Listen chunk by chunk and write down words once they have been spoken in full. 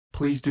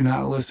please do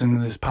not listen to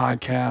this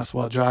podcast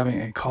while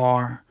driving a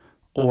car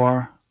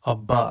or a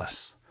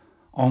bus.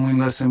 Only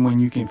listen when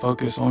you can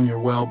focus on your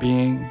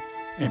well-being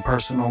and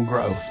personal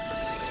growth.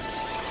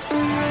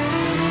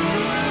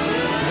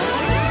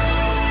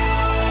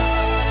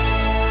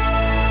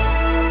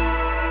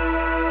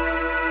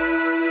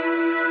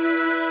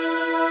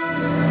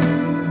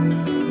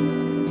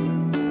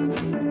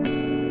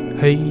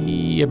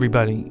 Hey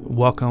everybody,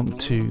 welcome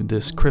to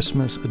this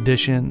Christmas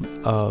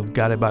edition of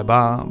Got It by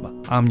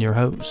Bob. I'm your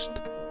host,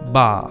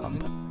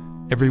 Bob.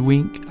 Every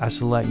week I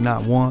select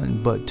not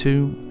one, but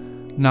two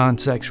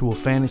non-sexual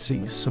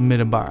fantasies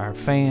submitted by our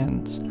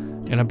fans,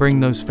 and I bring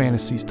those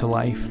fantasies to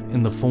life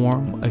in the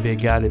form of a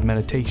guided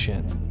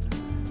meditation.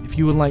 If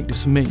you would like to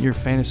submit your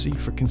fantasy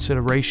for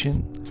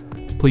consideration,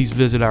 please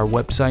visit our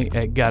website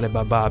at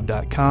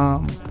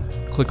guidedbybob.com.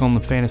 Click on the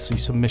fantasy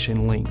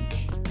submission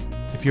link.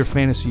 If your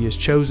fantasy is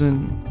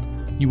chosen,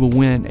 you will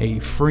win a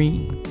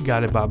free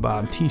Guided by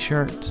Bob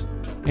t-shirt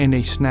and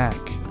a snack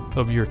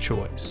of your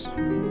choice.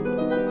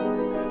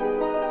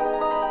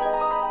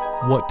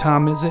 What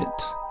time is it?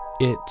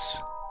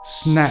 It's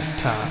snack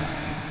time.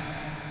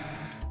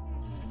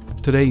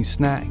 Today's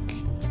snack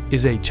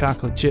is a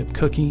chocolate chip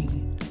cookie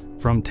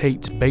from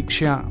Tate's Bake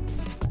Shop,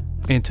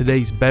 and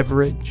today's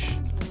beverage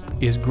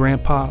is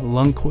Grandpa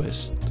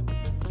Lundquist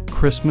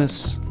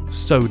Christmas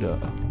Soda.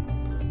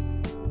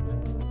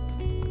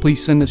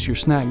 Please send us your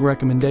snack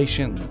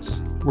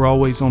recommendations. We're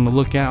always on the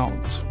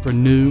lookout for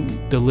new,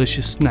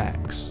 delicious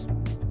snacks.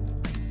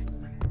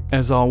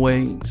 As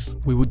always,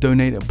 we will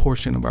donate a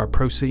portion of our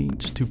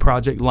proceeds to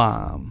Project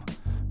Lyme.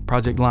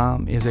 Project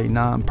Lyme is a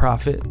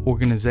non-profit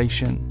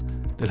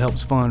organization that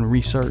helps fund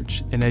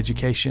research and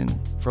education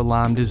for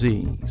Lyme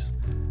disease.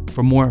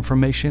 For more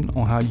information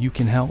on how you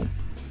can help,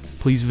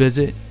 please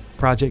visit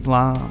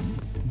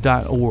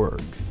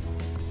projectlyme.org.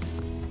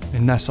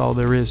 And that's all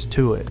there is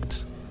to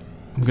it.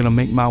 I'm going to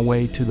make my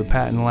way to the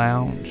Patent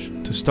Lounge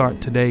to start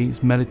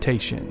today's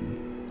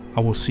meditation. I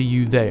will see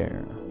you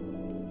there.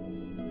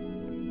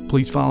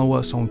 Please follow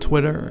us on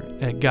Twitter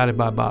at Guided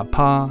by Bob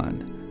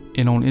Pod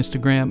and on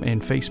Instagram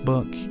and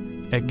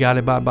Facebook at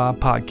Guided by Bob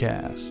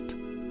Podcast.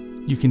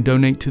 You can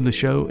donate to the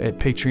show at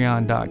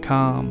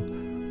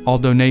patreon.com. All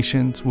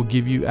donations will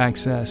give you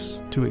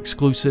access to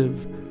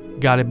exclusive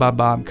Guided by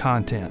Bob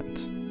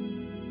content.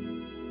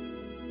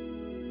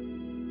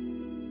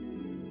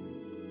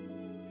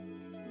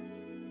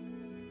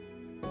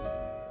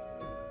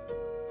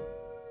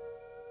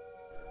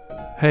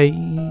 Hey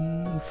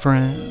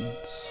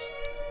friends,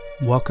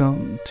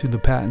 welcome to the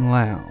Patent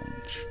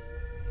Lounge.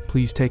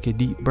 Please take a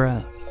deep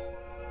breath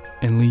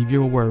and leave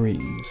your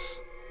worries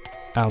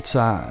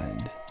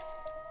outside.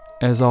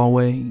 As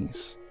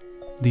always,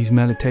 these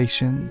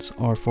meditations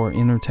are for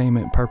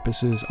entertainment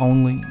purposes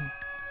only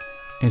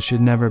and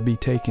should never be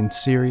taken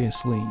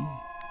seriously,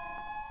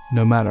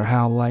 no matter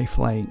how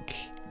lifelike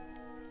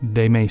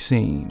they may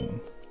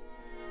seem.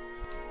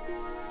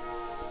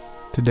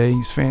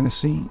 Today's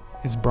fantasy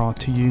is brought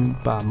to you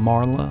by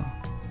Marla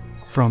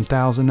from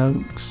Thousand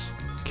Oaks,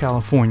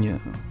 California.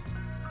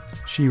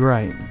 She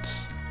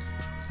writes,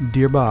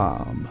 "Dear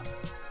Bob,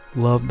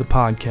 love the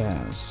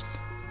podcast,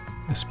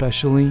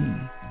 especially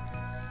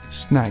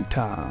snack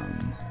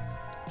time.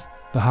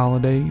 The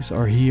holidays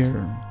are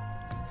here,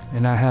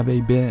 and I have a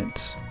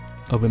bit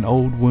of an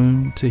old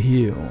wound to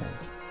heal.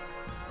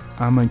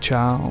 I'm a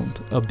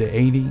child of the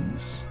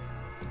 80s,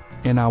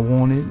 and I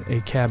wanted a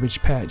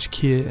Cabbage Patch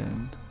Kid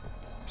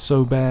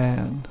so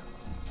bad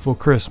for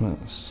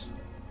Christmas.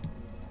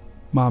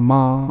 My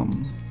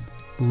mom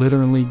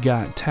literally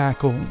got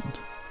tackled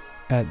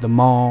at the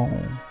mall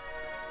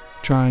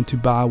trying to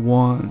buy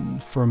one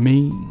for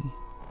me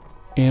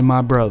and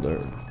my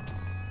brother.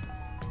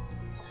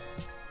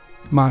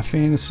 My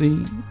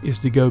fantasy is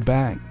to go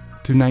back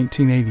to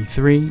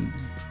 1983,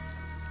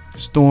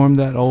 storm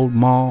that old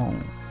mall,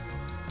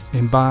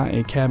 and buy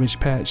a Cabbage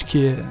Patch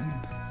Kid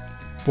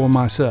for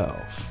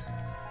myself.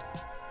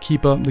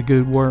 Keep up the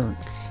good work.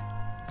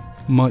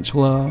 Much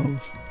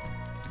love,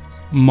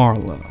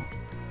 Marla."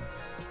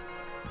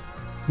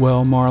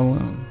 Well,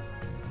 Marla,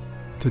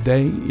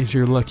 today is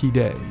your lucky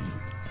day.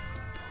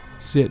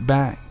 Sit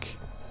back,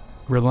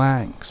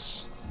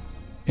 relax,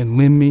 and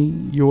lend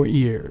me your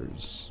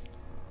ears.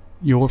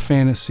 Your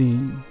fantasy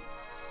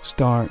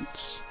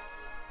starts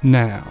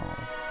now.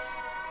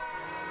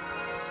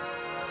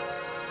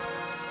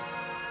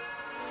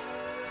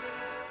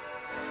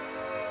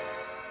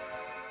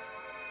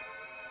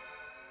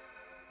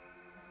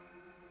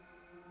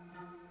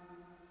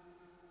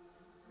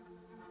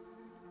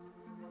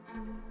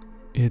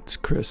 It's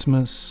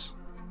Christmas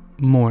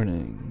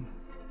morning.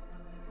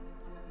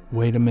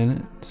 Wait a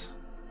minute.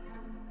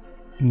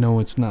 No,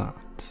 it's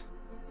not.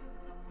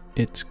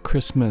 It's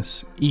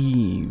Christmas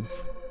Eve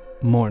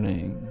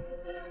morning.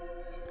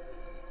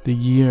 The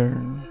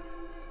year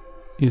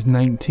is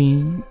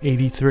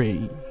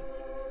 1983.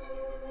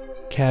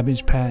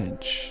 Cabbage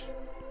Patch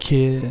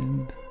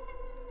Kid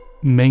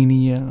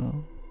Mania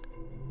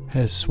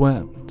has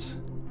swept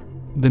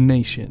the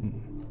nation.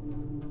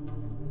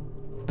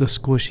 The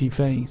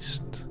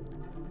squishy-faced,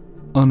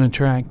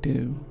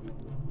 unattractive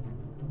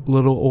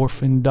little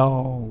orphan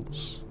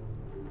dolls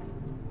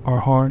are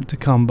hard to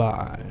come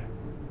by.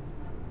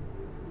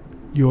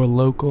 Your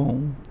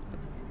local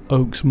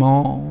Oaks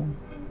Mall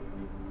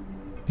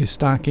is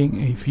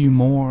stocking a few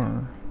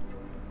more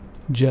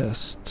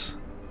just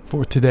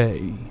for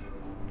today.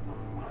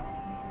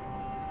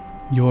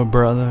 Your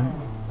brother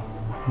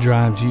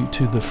drives you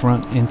to the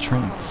front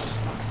entrance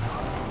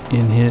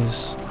in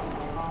his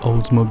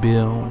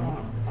Oldsmobile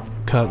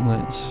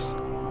Cutlass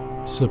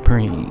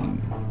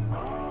Supreme.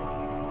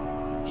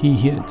 He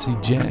hits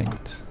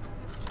eject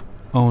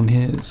on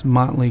his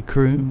motley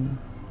crew,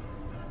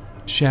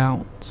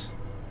 shouts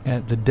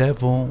at the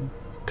devil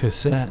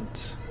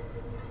cassette,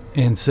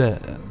 and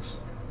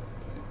says,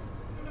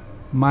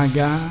 "My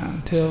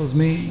guy tells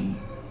me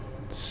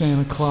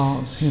Santa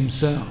Claus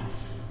himself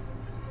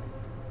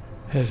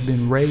has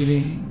been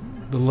raiding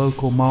the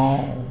local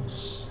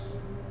malls,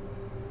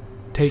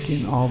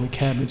 taking all the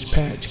Cabbage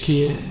Patch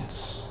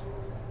Kids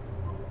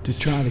to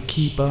try to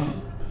keep up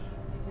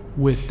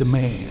with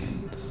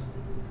demand."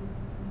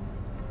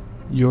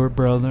 Your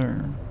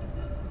brother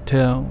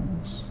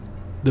tells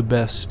the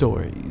best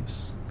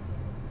stories.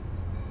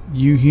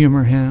 You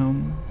humor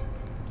him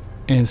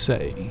and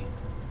say,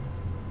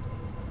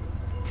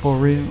 "For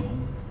real?"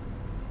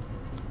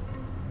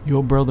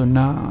 Your brother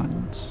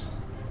nods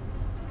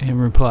and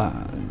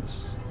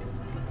replies,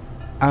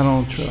 "I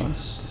don't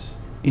trust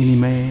any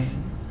man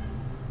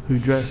who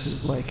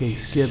dresses like a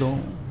skittle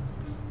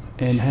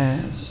and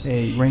has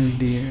a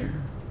reindeer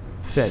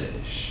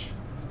fetish."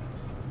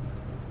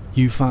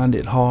 You find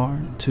it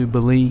hard to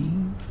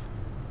believe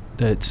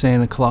that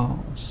Santa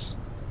Claus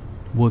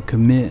would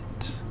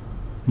commit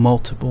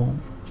multiple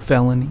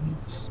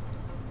felonies,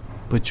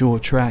 but your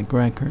track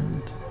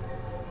record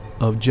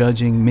of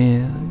judging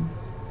men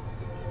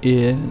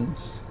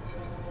is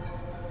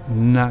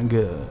not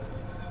good.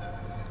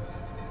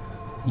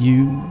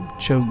 You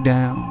choke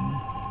down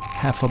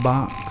half a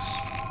box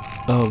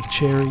of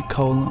cherry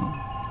cola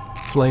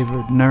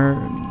flavored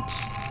nerds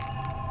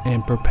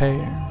and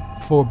prepare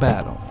for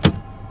battle.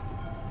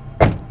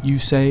 You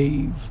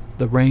save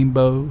the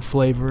rainbow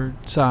flavored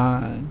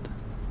side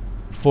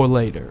for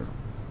later.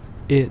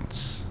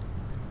 It's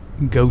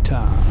go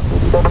time.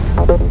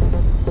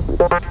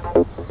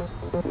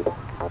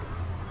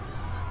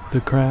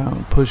 The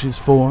crowd pushes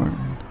forward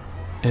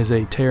as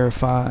a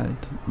terrified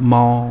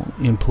mall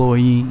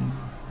employee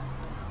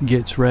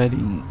gets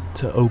ready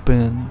to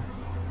open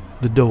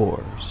the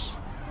doors.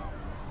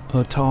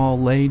 A tall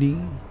lady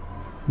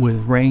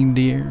with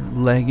reindeer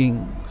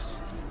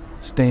leggings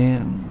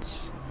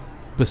stands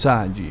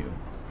beside you.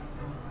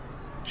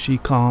 She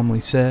calmly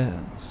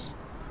says,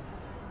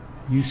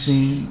 "You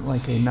seem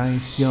like a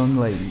nice young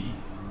lady,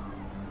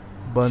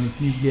 but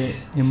if you get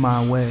in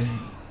my way,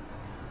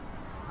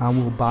 I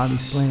will body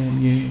slam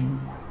you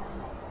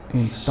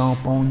and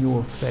stomp on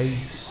your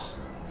face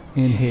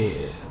and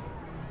head."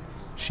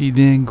 She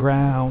then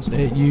growls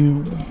at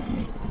you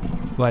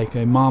like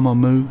a mama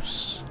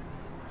moose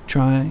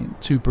trying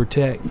to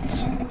protect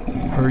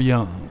her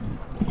young.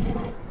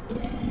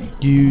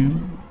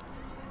 You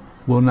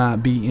will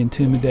not be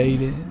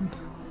intimidated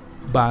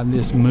by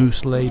this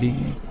moose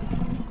lady.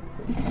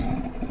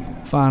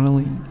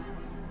 Finally,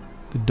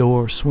 the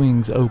door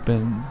swings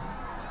open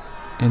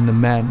and the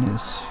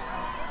madness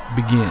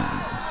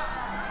begins.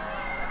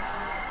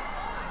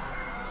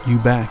 You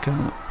back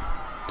up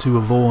to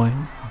avoid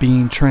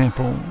being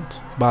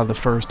trampled by the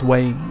first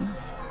wave,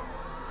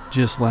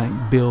 just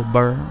like Bill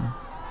Burr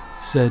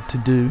said to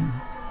do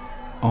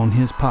on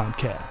his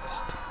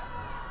podcast.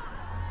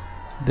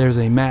 There's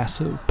a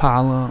massive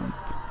pileup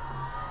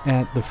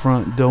at the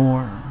front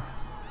door.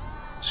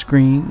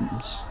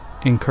 Screams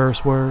and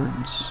curse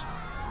words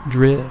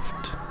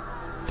drift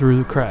through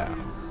the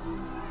crowd.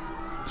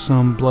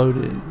 Some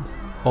bloated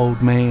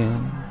old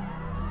man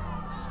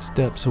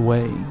steps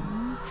away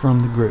from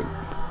the group.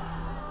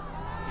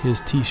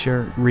 His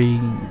t-shirt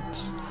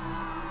reads,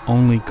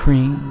 "Only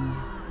cream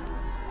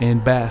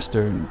and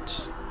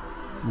bastards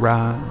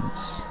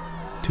rise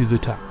to the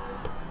top."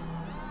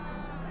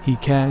 He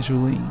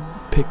casually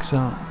picks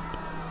up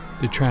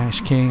the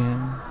trash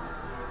can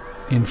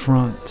in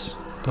front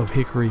of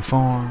Hickory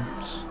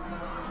Farms.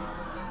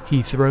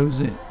 He throws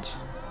it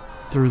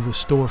through the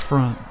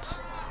storefront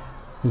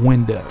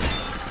window.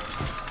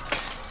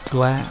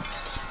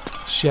 Glass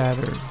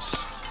shatters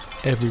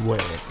everywhere,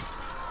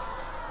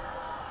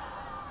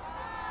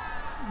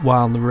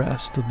 while the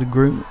rest of the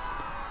group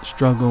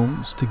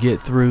struggles to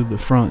get through the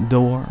front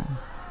door.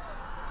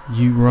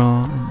 You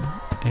run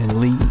and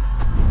leap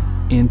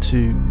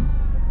into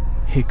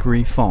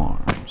Hickory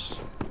Farms.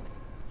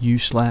 You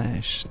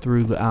slash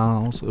through the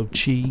aisles of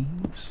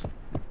cheese,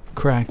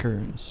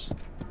 crackers,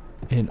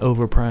 and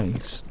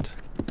overpriced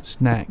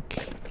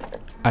snack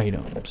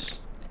items.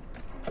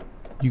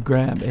 You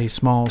grab a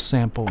small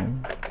sample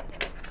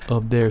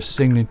of their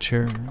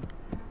signature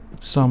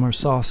summer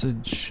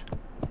sausage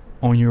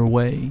on your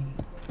way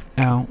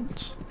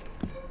out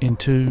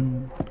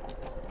into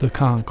the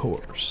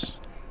concourse.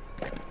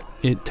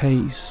 It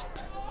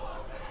tastes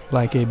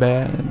like a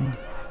bad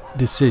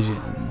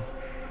decision.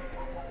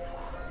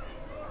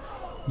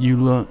 You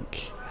look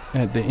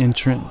at the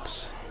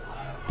entrance.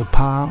 The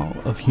pile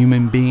of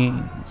human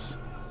beings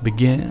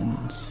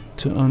begins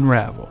to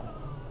unravel.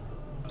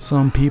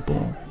 Some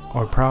people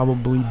are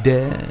probably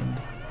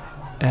dead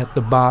at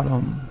the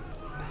bottom,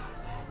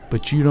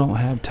 but you don't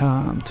have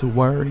time to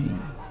worry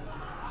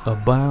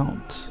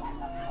about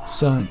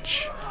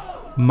such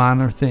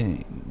minor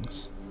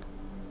things.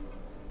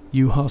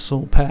 You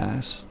hustle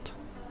past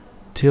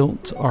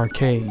Tilt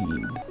Arcade.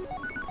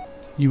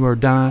 You are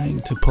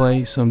dying to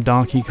play some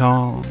Donkey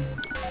Kong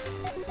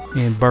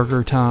and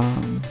Burger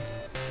Time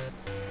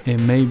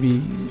and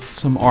maybe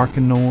some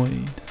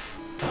Arkanoid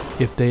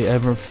if they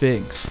ever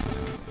fixed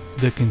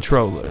the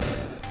controller.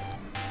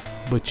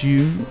 But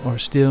you are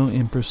still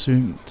in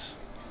pursuit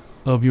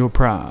of your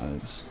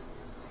prize.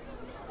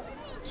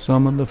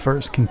 Some of the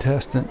first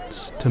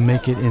contestants to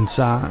make it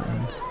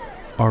inside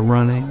are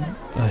running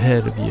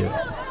ahead of you,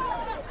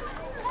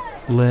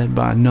 led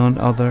by none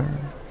other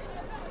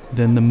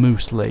than the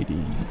Moose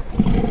Lady.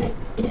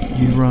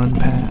 You run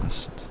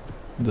past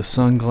the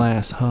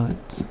Sunglass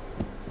Hut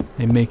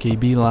and make a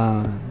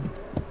beeline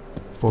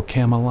for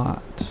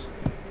Camelot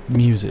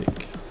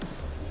Music.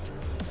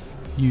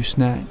 You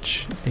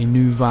snatch a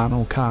new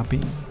vinyl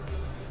copy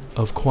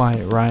of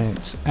Quiet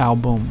Riot's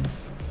album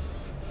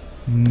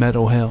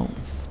Metal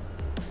Health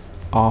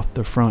off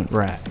the front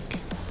rack.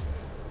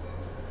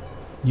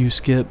 You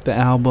skip the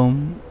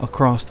album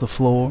across the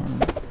floor.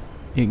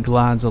 It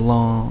glides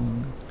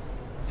along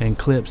and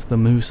clips the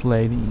Moose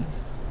Lady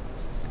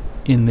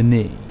in the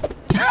knee.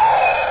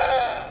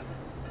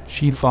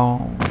 She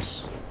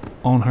falls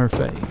on her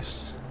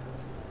face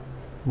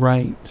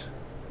right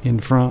in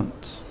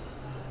front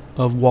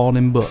of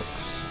Walden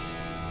Books.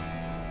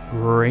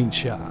 Great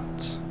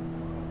shot.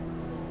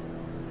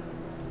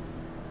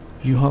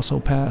 You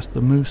hustle past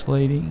the Moose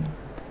Lady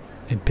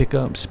and pick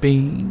up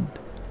speed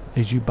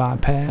as you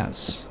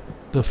bypass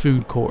the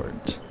food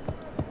court.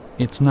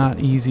 It's not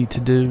easy to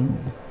do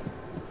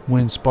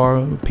when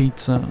Sparrow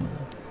Pizza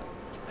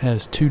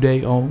has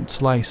 2-day-old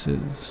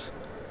slices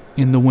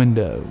in the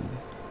window.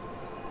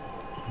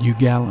 You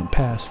gallop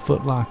past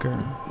Foot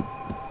Locker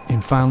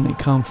and finally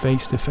come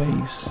face to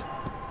face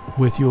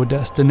with your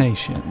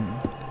destination,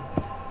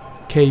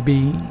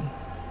 KB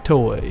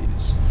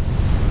Toys.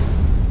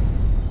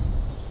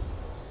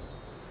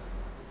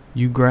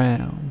 You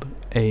grab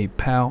a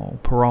Pal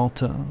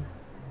Peralta,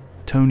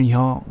 Tony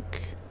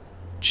Hawk,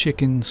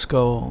 Chicken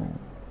Skull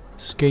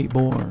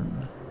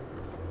skateboard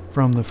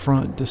from the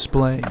front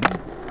display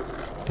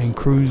and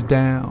cruise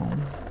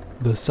down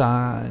the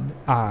side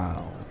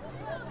aisle.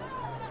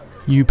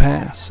 You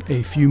pass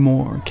a few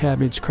more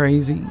Cabbage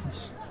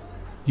crazies.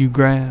 You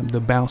grab the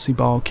bouncy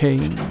ball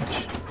cage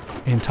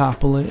and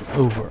topple it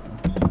over.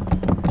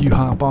 You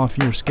hop off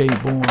your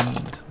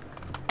skateboard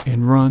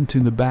and run to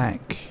the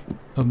back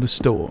of the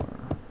store.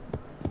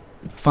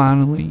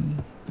 Finally,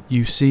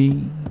 you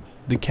see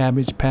the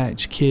Cabbage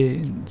Patch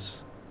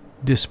Kids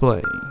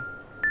display.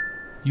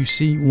 You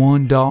see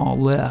one doll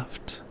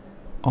left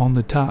on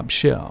the top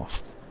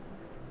shelf.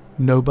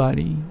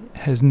 Nobody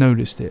has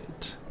noticed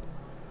it.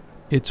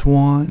 It's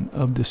one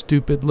of the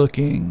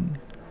stupid-looking,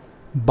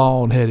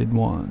 bald-headed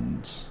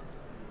ones.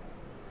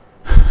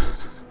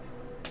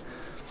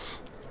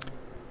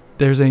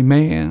 There's a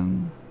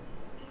man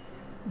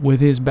with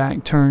his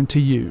back turned to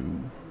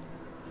you.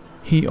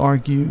 He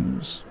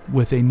argues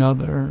with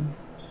another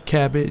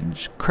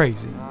Cabbage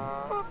crazy.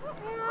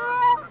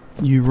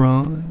 You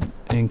run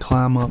and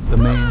climb up the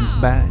man's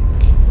back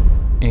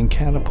and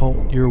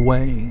catapult your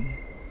way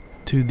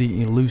to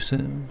the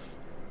elusive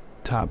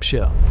top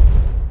shelf.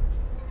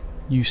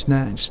 You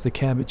snatch the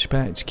Cabbage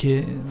Patch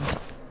Kid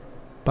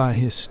by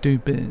his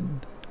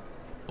stupid,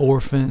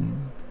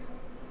 orphan,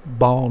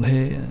 bald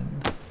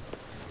head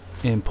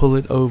and pull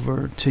it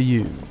over to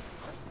you.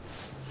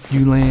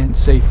 You land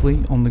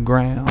safely on the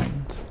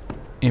ground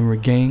and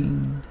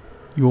regain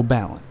your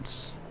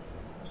balance.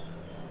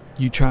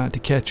 You try to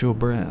catch your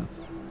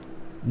breath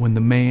when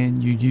the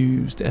man you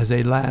used as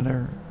a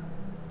ladder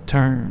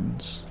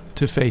turns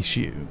to face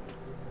you.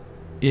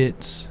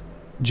 It's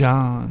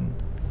John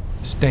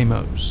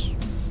Stamos.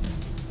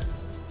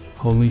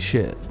 Holy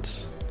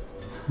shit.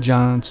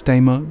 John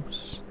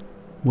Stamos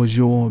was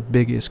your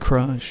biggest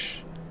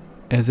crush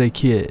as a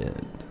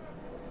kid.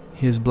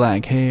 His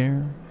black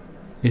hair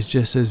is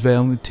just as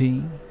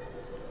velvety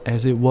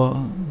as it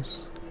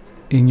was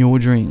in your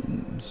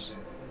dreams.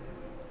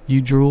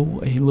 You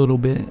drool a little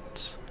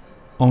bit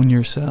on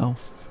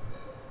yourself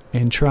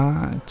and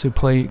try to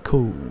play it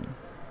cool.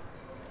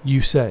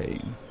 You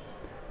say,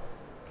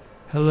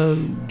 "Hello,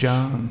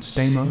 John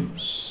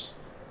Stamos.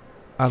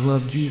 I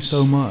loved you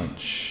so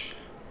much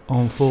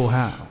on Full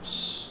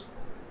House.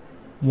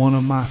 One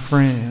of my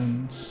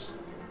friends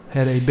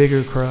had a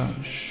bigger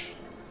crush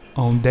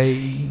on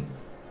Dave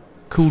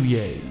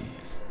Coulier.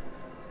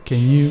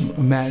 Can you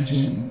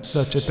imagine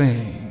such a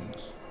thing?"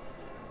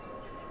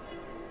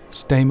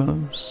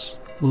 Stamos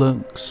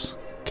looks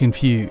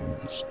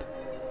confused.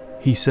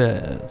 He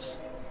says,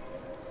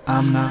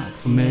 "I'm not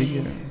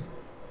familiar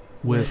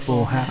with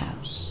Full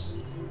House.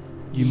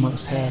 You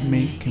must have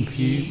me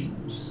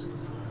confused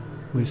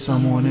with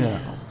someone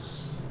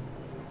else.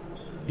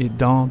 It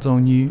dawns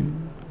on you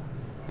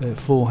that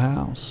Full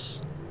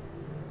House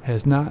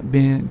has not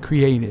been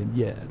created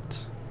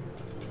yet.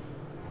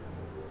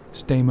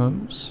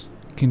 Stamos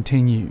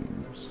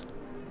continues.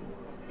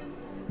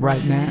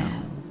 Right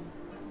now,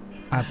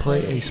 I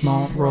play a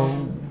small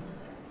role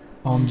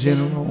on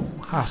General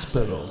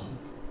Hospital.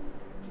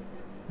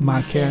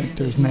 My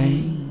character's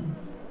name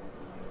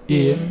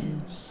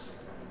is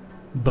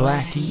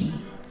Blackie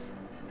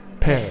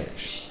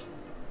Parrish.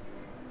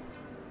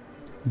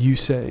 You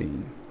say,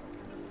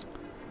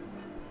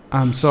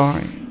 I'm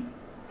sorry,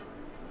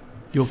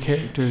 your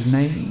character's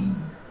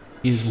name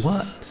is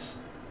what?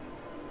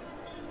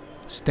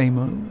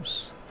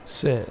 Stamos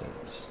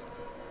says,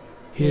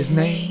 his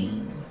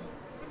name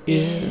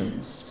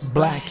is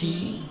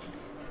Blackie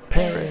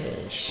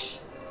Parrish.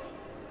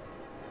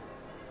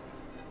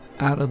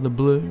 Out of the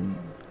blue,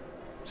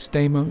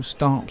 Stamos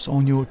stomps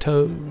on your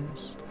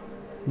toes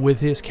with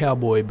his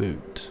cowboy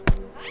boot.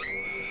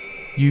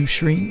 You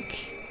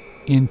shriek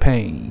in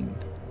pain.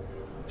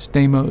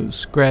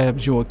 Stamos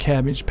grabs your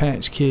Cabbage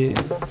Patch Kid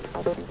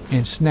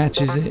and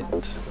snatches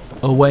it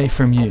away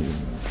from you.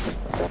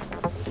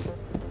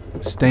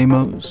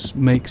 Stamos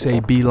makes a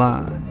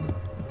beeline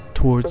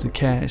towards the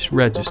cash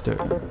register.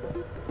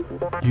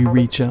 You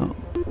reach up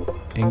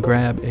and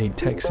grab a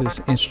Texas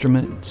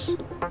Instruments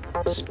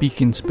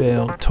Speak and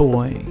Spell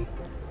toy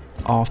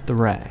off the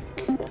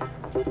rack.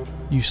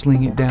 You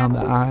sling it down the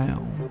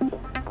aisle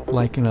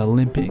like an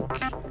Olympic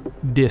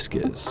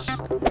discus.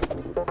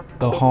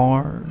 The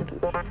hard,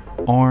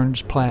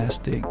 orange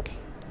plastic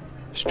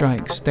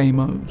strikes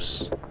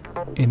Stamos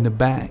in the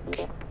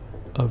back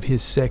of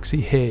his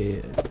sexy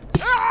head.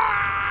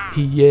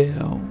 He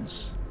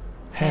yells,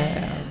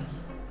 "Have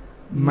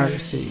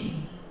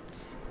mercy,"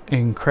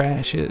 and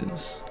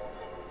crashes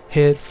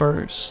head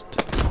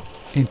first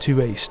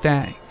into a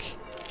stack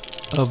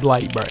of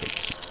light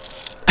brights.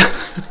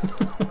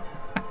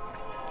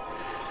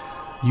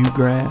 You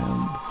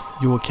grab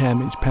your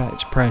Cabbage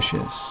Patch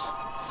Precious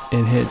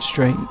and head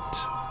straight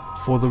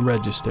for the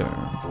register.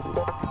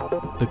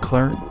 The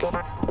clerk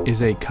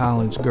is a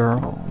college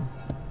girl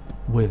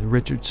with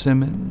Richard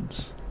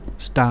Simmons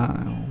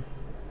style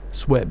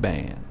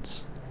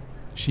sweatbands.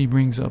 She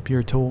brings up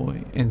your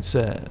toy and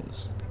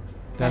says,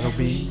 "That'll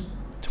be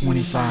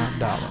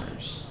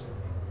 $25.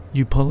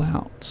 You pull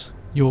out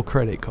your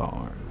credit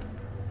card.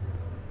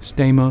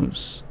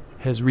 Stamos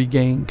has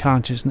regained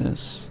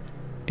consciousness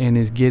and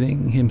is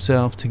getting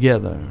himself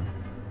together.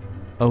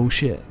 Oh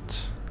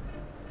shit.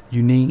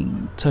 You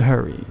need to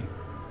hurry.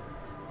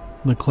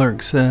 The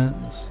clerk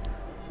says,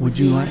 "Would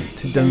you like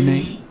to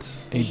donate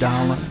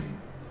 $1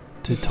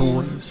 to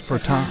Toys for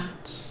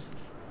Tots?"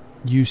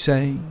 You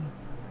say,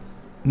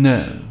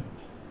 "No."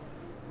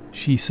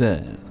 She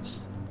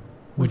says,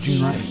 "Would you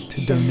like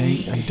to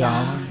donate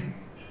 $1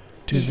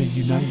 to the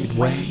United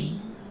Way?"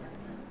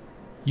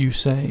 You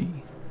say,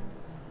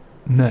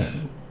 "No."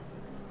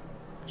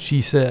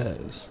 She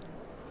says,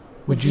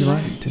 "Would you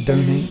like to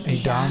donate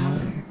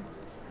 $1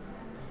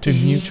 to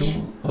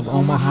Mutual of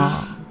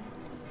Omaha?"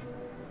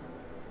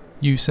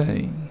 You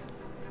say,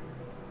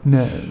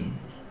 "No."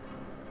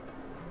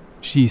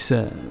 She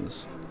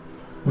says,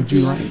 "Would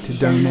you like to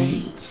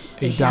donate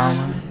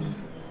 $1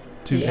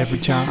 to Every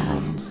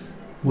Child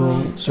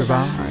Will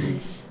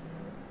Survive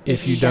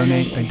if you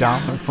donate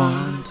 $1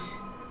 fund?"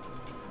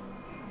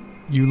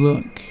 You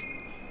look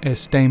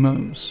as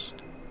Stamos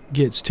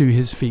gets to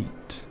his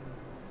feet.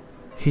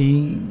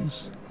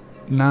 He's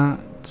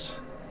not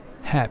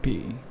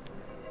happy.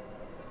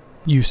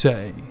 You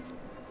say,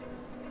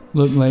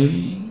 "Look,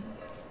 lady,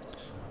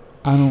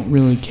 I don't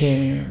really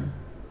care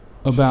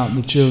about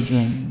the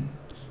children.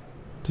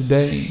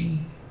 Today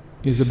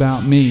is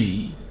about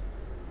me.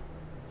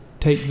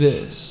 Take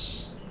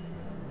this.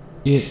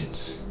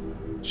 It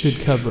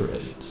should cover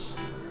it."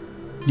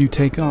 You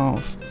take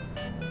off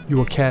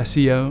your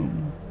Casio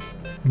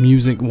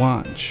music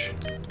watch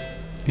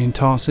and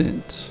toss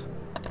it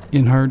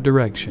in her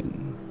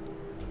direction.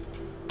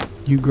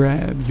 You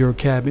grab your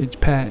Cabbage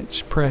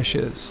Patch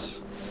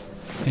Precious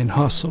and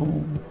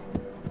hustle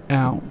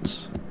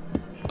out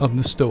of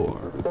the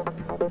store.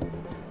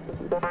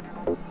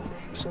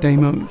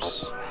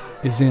 Stamos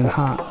is in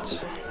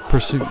hot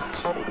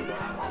pursuit.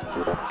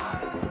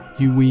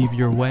 You weave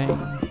your way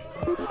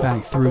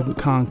back through the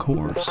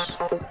concourse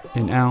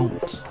and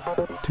out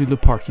to the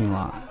parking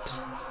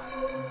lot.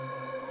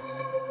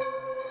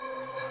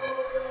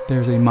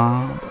 There's a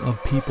mob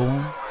of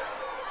people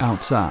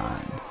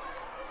outside.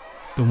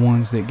 The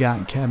ones that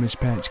got Cabbage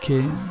Patch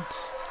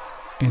Kids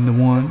and the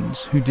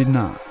ones who did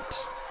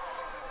not.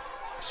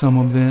 Some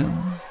of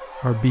them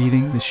are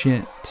beating the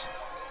shit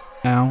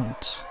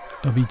out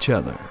of each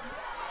other.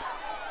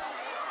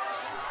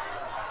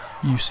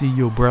 You see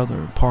your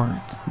brother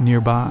parked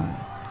nearby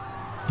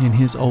in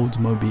his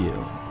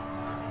Oldsmobile.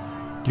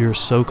 You're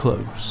so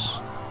close.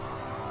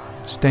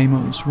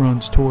 Stamos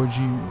runs towards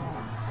you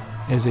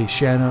as a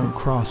shadow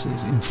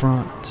crosses in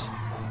front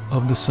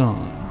of the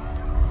sun.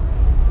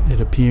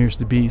 It appears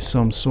to be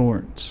some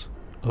sort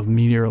of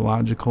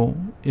meteorological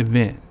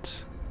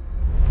event.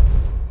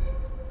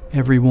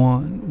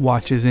 Everyone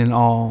watches in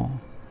awe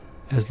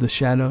as the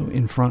shadow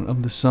in front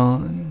of the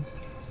sun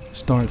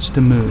starts to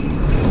move.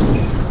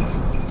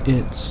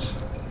 It's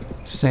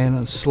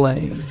Santa's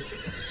sleigh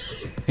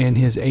and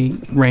his 8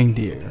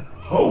 reindeer.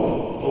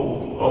 Ho,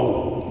 ho,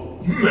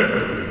 ho,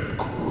 Merry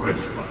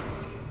Christmas.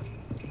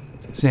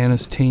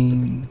 Santa's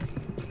team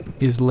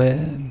is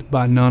led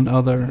by none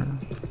other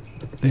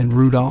than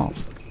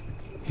Rudolph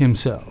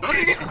himself.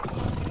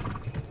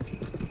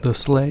 The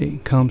sleigh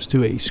comes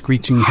to a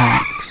screeching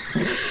halt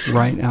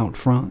right out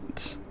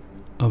front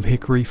of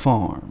Hickory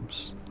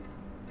Farms.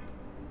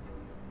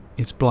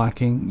 It's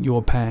blocking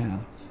your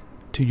path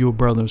to your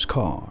brother's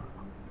car.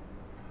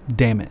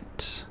 Damn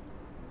it.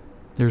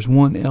 There's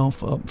one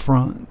elf up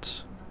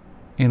front,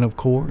 and of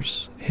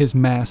course, his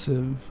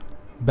massive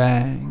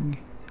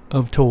bag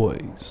of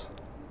toys.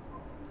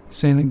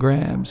 Santa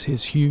grabs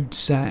his huge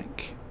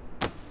sack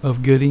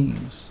of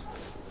goodies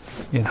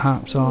and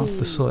hops off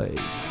the sleigh.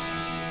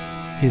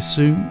 His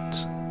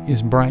suit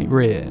is bright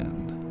red.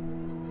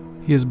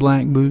 His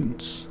black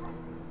boots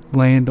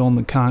land on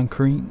the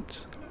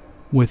concrete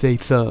with a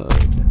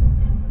thud.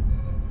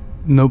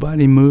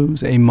 Nobody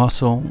moves a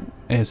muscle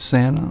as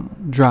Santa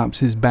drops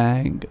his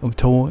bag of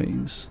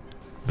toys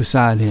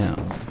beside him.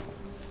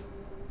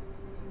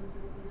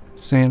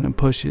 Santa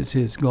pushes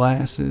his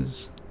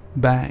glasses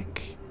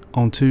back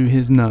onto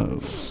his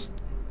nose.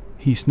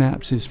 He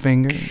snaps his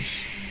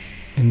fingers,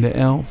 and the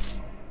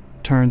elf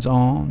turns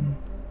on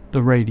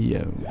the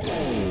radio.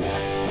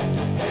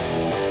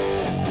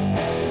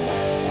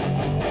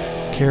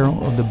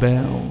 Carol of the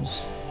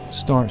Bells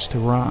starts to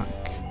rock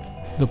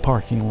the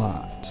parking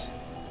lot.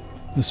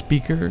 The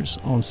speakers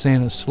on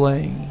Santa's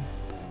sleigh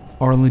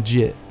are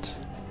legit.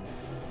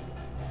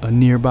 A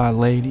nearby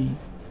lady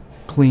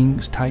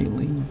clings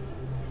tightly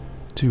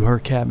to her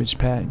Cabbage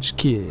Patch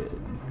Kid.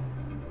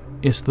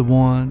 It's the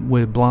one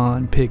with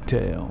blonde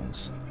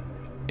pigtails.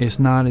 It's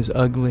not as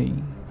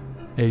ugly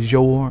as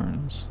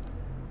yours,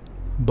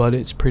 but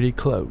it's pretty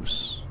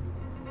close.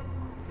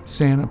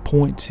 Santa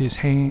points his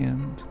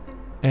hand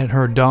at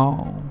her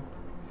doll,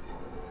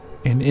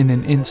 and in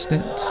an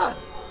instant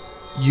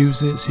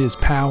uses his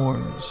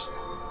powers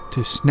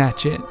to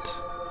snatch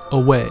it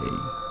away.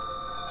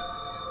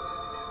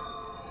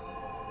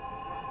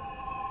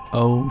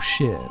 Oh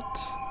shit.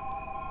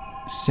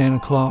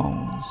 Santa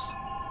Claus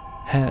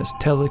has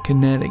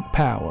telekinetic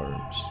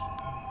powers.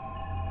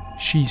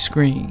 She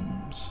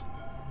screams,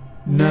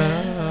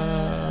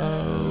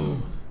 "No,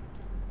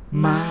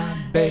 my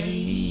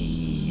baby."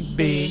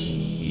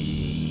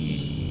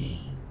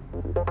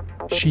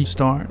 She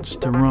starts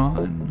to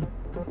run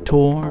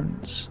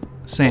towards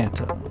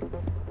Santa.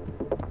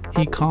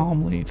 He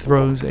calmly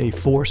throws a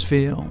force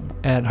field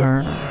at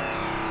her.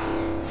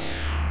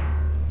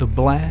 The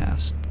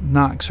blast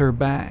knocks her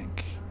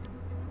back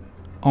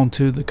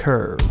onto the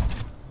curb.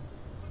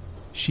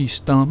 She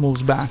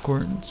stumbles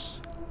backwards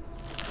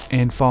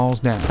and falls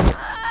down.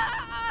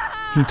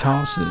 He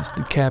tosses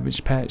the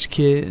Cabbage Patch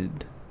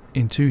Kid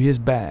into his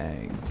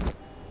bag.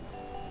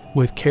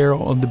 With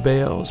Carol of the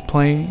Bells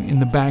playing in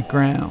the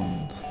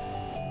background,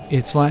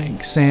 it's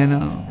like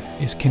Santa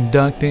is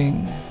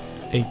conducting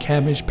a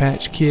Cabbage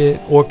Patch Kid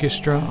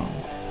orchestra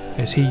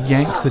as he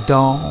yanks the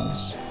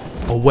dolls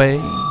away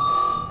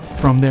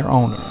from their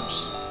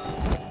owners.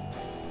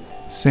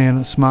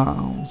 Santa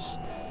smiles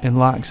and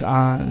locks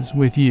eyes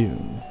with you.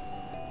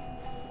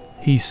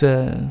 He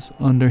says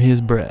under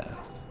his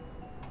breath,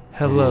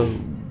 "Hello,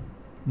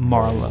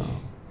 Marla."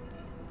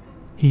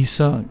 He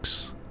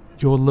sucks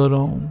your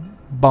little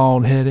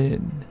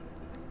bald-headed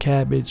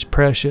Cabbage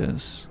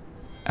Precious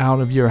out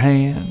of your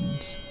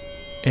hands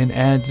and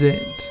adds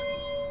it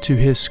to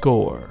his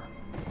score.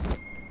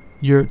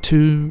 You're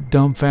too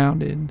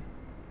dumbfounded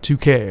to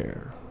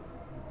care.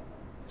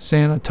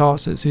 Santa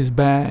tosses his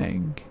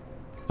bag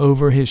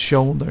over his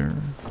shoulder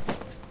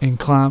and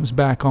climbs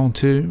back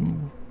onto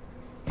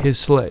his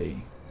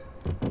sleigh.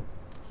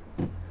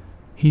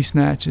 He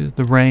snatches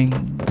the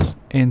reins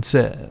and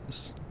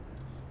says,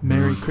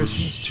 "Merry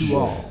Christmas to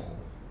all,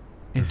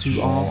 and to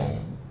all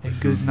a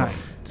good night."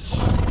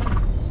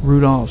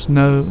 Rudolph's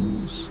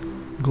nose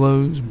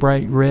glows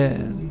bright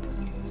red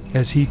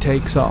as he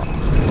takes off.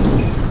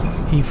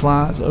 He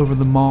flies over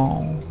the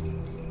mall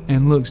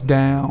and looks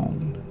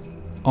down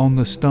on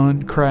the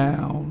stunned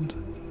crowd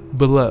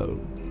below.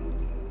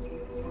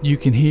 You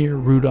can hear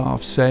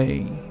Rudolph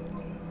say,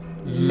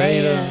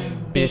 "Later,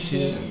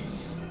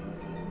 bitches,"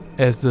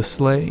 as the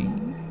sleigh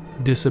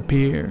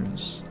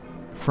disappears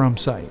from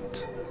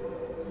sight.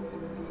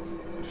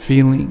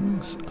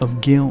 Feelings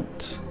of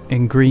guilt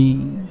and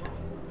greed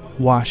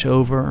wash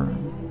over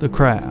the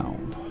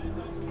crowd.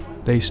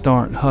 They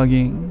start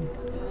hugging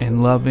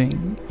and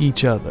loving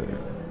each other.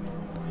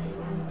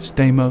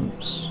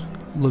 Stamos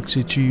looks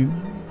at you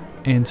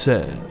and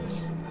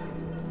says,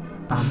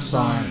 "I'm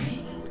sorry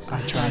I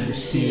tried to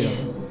steal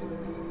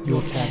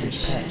your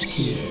Cabbage Patch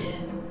Kid.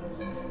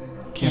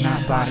 Can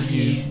I buy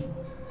you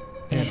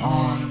an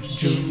orange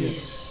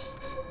Julius?"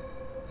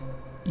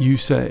 You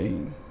say,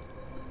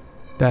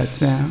 "That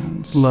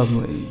sounds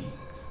lovely."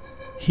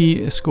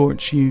 He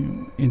escorts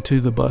you into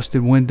the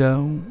busted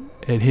window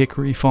at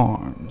Hickory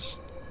Farms.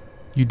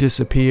 You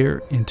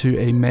disappear into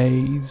a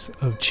maze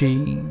of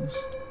cheese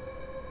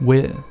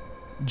with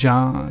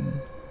John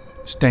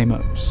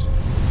Stamos.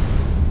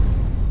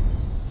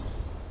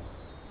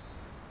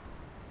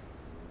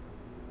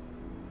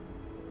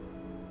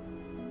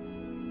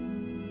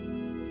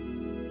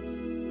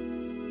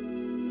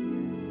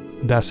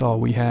 That's all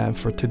we have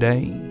for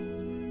today.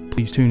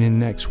 Please tune in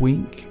next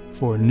week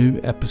for a new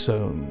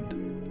episode.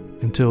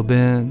 Until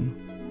then,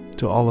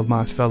 to all of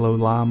my fellow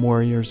Lyme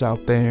warriors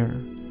out there,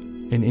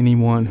 and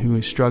anyone who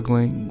is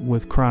struggling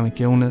with chronic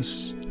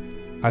illness,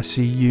 I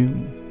see you,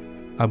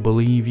 I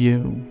believe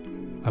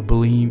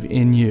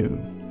in you.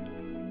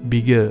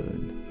 Be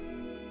good.